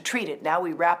used to treat it. Now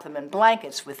we wrap them in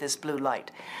blankets with this blue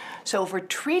light. So if we're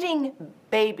treating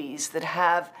babies that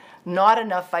have not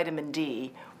enough vitamin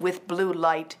D with blue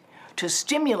light to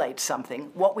stimulate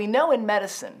something, what we know in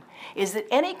medicine is that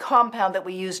any compound that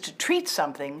we use to treat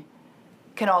something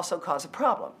can also cause a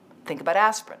problem. Think about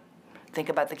aspirin. Think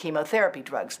about the chemotherapy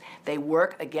drugs. They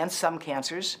work against some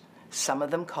cancers. Some of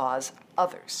them cause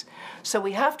others. So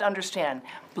we have to understand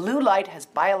blue light has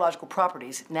biological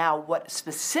properties. Now, what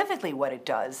it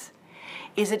does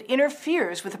is it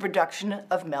interferes with the production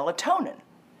of melatonin.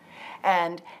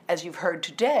 And as you've heard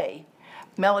today,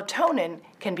 melatonin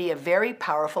can be a very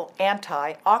powerful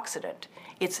antioxidant.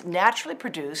 It's naturally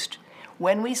produced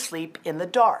when we sleep in the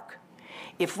dark.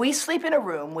 If we sleep in a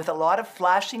room with a lot of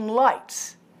flashing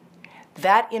lights,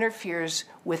 that interferes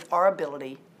with our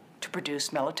ability to produce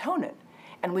melatonin.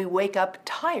 And we wake up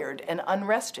tired and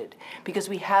unrested because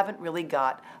we haven't really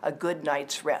got a good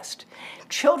night's rest.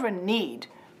 Children need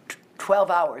 12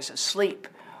 hours of sleep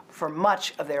for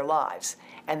much of their lives,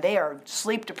 and they are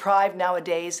sleep deprived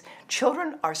nowadays.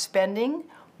 Children are spending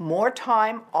more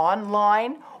time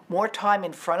online, more time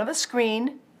in front of a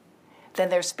screen than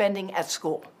they're spending at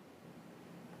school.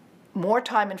 More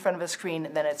time in front of a screen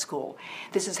than at school.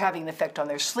 This is having an effect on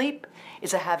their sleep.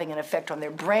 It's having an effect on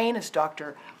their brain, as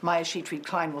Dr. Maya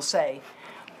Sheetreed-Klein will say.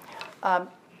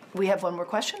 We have one more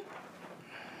question?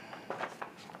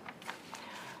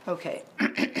 Okay.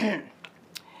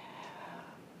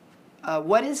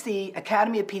 What is the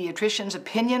Academy of Pediatricians'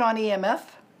 opinion on EMF?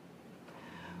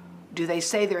 Do they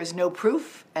say there is no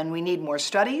proof and we need more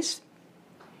studies?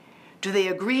 Do they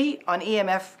agree on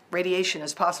EMF radiation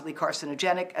as possibly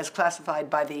carcinogenic as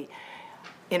classified by the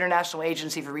International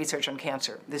Agency for Research on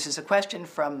Cancer? This is a question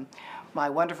from my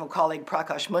wonderful colleague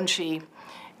Prakash Munshi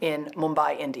in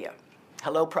Mumbai, India.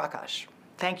 Hello, Prakash.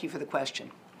 Thank you for the question.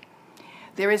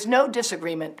 There is no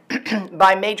disagreement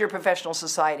by major professional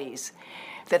societies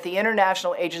that the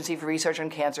International Agency for Research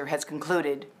on Cancer has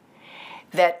concluded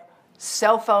that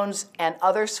cell phones and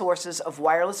other sources of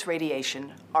wireless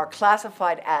radiation are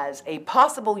classified as a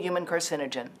possible human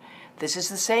carcinogen. This is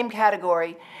the same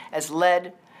category as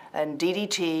lead and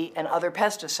DDT and other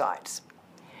pesticides.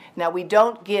 Now, we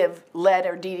don't give lead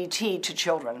or DDT to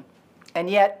children,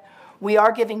 and yet we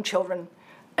are giving children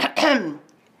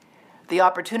the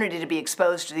opportunity to be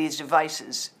exposed to these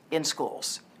devices in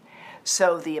schools.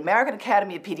 So the American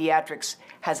Academy of Pediatrics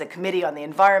has a committee on the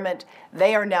environment.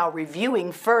 They are now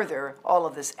reviewing further all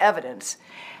of this evidence.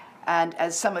 And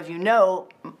as some of you know,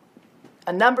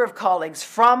 a number of colleagues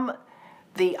from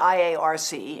the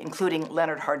IARC, including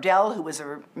Leonard Hardell, who was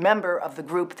a member of the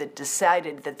group that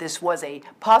decided that this was a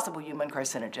possible human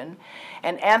carcinogen,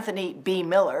 and Anthony B.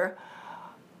 Miller,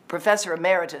 professor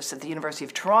emeritus at the University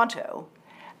of Toronto,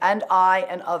 and I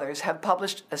and others have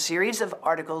published a series of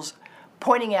articles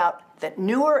pointing out that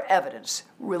newer evidence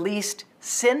released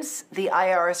since the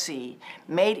IARC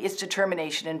made its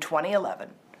determination in 2011,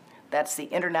 that's the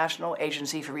International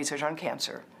Agency for Research on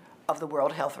Cancer of the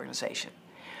World Health Organization.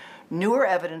 Newer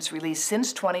evidence released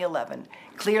since 2011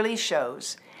 clearly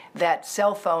shows that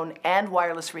cell phone and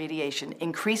wireless radiation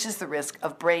increases the risk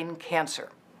of brain cancer.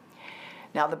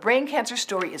 Now, the brain cancer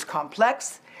story is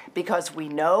complex because we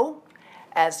know,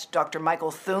 as Dr.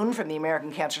 Michael Thune from the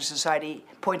American Cancer Society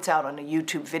points out on a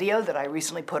YouTube video that I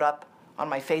recently put up on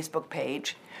my Facebook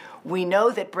page, we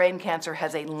know that brain cancer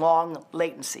has a long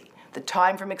latency. The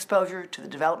time from exposure to the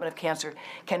development of cancer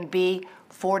can be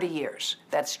 40 years.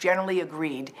 That's generally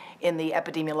agreed in the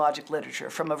epidemiologic literature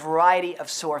from a variety of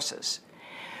sources.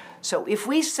 So if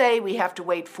we say we have to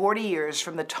wait 40 years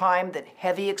from the time that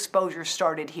heavy exposure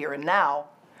started here and now,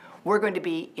 we're going to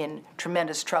be in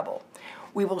tremendous trouble.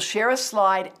 We will share a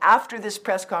slide after this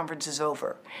press conference is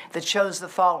over that shows the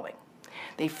following.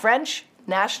 The French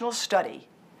national study,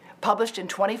 published in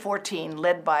 2014,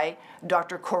 led by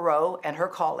Dr. Corot and her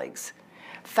colleagues,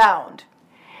 found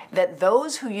that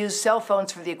those who use cell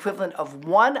phones for the equivalent of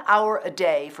 1 hour a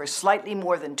day for slightly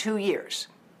more than 2 years,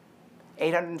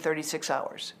 836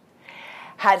 hours,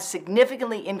 had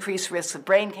significantly increased risks of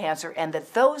brain cancer, and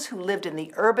that those who lived in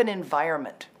the urban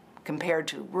environment compared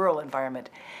to rural environment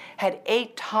had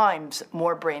 8 times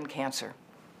more brain cancer.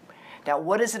 Now,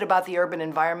 what is it about the urban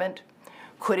environment?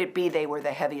 Could it be they were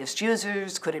the heaviest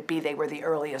users? Could it be they were the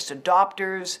earliest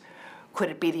adopters? Could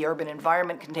it be the urban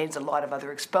environment contains a lot of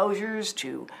other exposures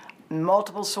to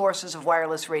multiple sources of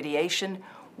wireless radiation?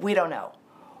 We don't know.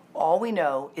 All we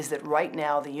know is that right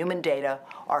now the human data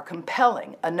are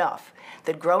compelling enough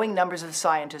that growing numbers of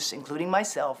scientists, including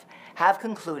myself, have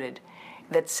concluded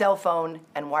that cell phone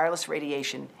and wireless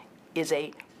radiation is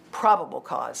a probable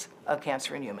cause of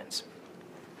cancer in humans.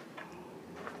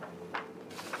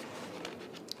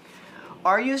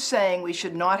 Are you saying we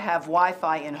should not have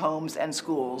Wi-Fi in homes and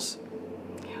schools,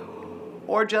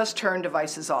 or just turn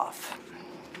devices off?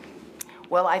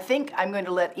 Well, I think I'm going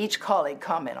to let each colleague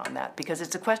comment on that because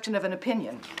it's a question of an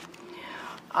opinion.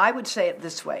 I would say it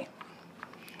this way.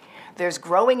 There's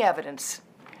growing evidence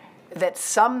that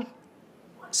some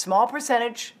small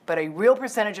percentage, but a real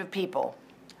percentage of people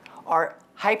are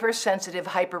hypersensitive,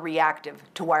 hyperreactive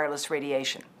to wireless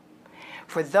radiation.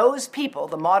 For those people,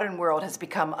 the modern world has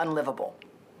become unlivable.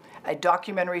 A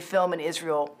documentary film in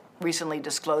Israel recently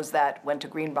disclosed that, went to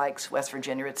Green Bikes, West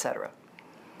Virginia, etc.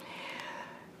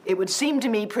 It would seem to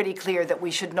me pretty clear that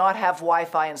we should not have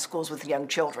Wi-Fi in schools with young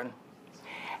children.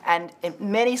 And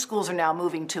many schools are now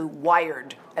moving to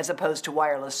wired as opposed to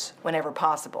wireless whenever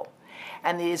possible.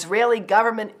 And the Israeli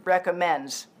government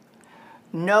recommends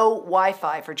no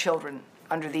Wi-Fi for children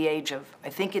under the age of, I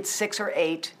think it's 6 or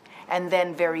 8, and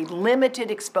then very limited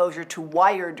exposure to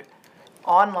wired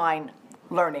online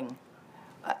learning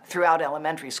throughout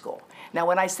elementary school. Now,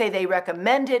 when I say they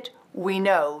recommend it, we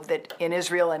know that in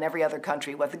Israel and every other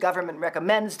country, what the government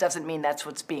recommends doesn't mean that's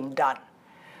what's being done.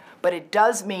 But it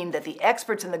does mean that the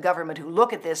experts in the government who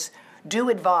look at this do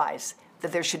advise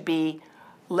that there should be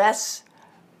less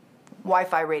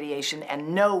Wi-Fi radiation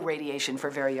and no radiation for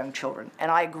very young children. And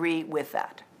I agree with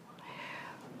that.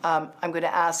 I'm going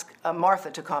to ask Martha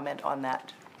to comment on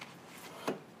that.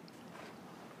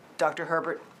 Dr.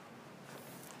 Herbert?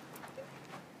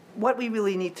 What we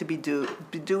really need to be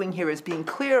doing here is being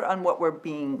clear on what we're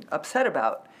being upset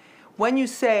about. When you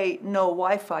say no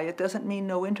Wi-Fi, it doesn't mean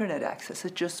no internet access.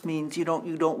 It just means you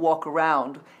don't walk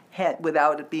around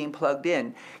without it being plugged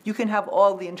in. You can have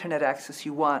all the internet access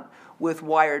you want with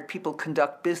wired. People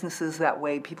conduct businesses that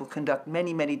way. People conduct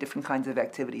many, many different kinds of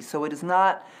activities. So it is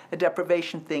not a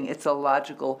deprivation thing. It's a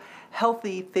logical,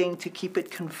 healthy thing to keep it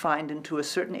confined into a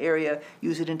certain area,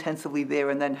 use it intensively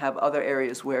there, and then have other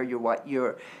areas where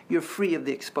you're free of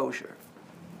the exposure.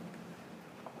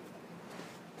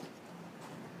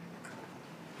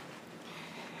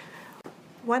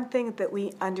 One thing that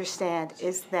we understand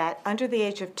is that under the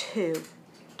age of 2,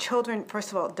 children, first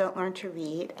of all, don't learn to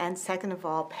read, and second of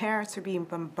all, parents are being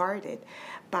bombarded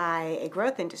by a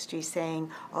growth industry saying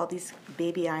all these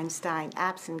Baby Einstein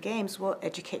apps and games will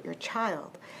educate your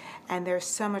child. And there's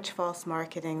so much false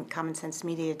marketing. Common Sense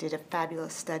Media did a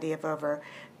fabulous study of over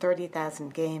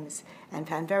 30,000 games and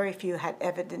found very few had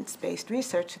evidence-based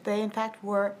research that they in fact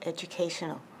were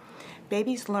educational.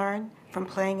 Babies learn from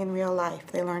playing in real life.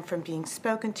 They learn from being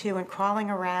spoken to and crawling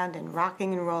around and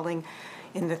rocking and rolling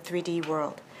in the 3D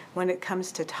world. When it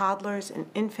comes to toddlers and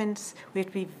infants, we have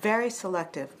to be very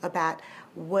selective about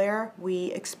where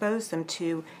we expose them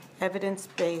to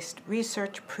evidence-based,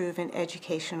 research-proven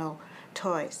educational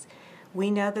toys.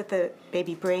 We know that the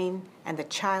baby brain and the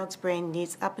child's brain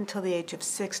needs up until the age of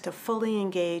 6 to fully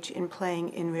engage in playing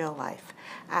in real life.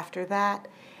 After that,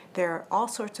 there are all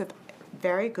sorts of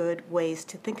very good ways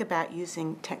to think about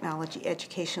using technology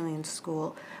educationally in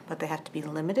school, but they have to be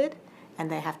limited and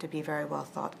they have to be very well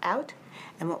thought out.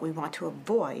 And what we want to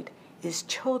avoid is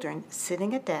children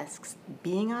sitting at desks,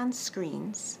 being on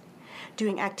screens,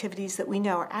 doing activities that we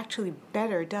know are actually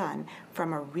better done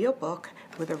from a real book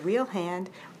with a real hand,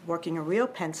 working a real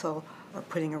pencil, or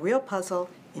putting a real puzzle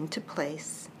into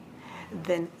place,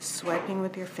 than swiping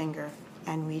with your finger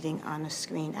and reading on a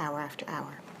screen hour after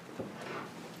hour.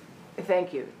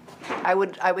 Thank you. I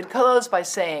would close by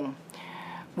saying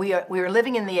we are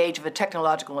living in the age of a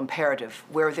technological imperative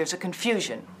where there's a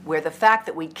confusion, where the fact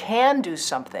that we can do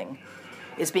something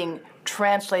is being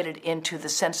translated into the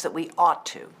sense that we ought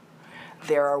to.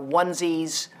 There are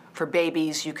onesies for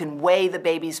babies. You can weigh the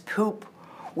baby's poop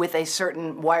with a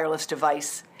certain wireless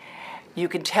device. You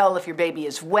can tell if your baby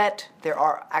is wet. There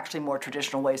are actually more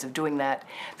traditional ways of doing that.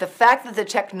 The fact that the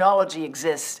technology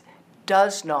exists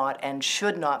does not and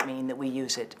should not mean that we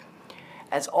use it.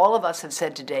 As all of us have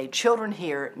said today, children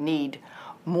here need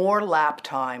more lap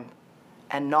time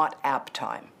and not app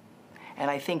time. And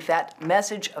I think that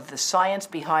message of the science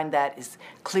behind that is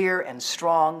clear and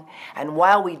strong. And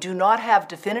while we do not have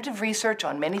definitive research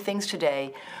on many things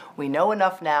today, we know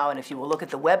enough now, and if you will look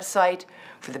at the website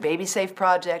for the Baby Safe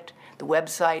Project, the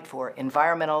website for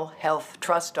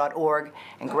environmentalhealthtrust.org,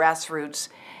 and grassroots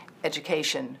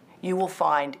education, you will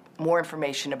find more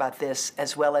information about this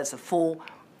as well as a full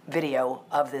video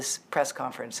of this press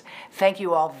conference. Thank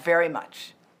you all very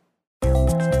much.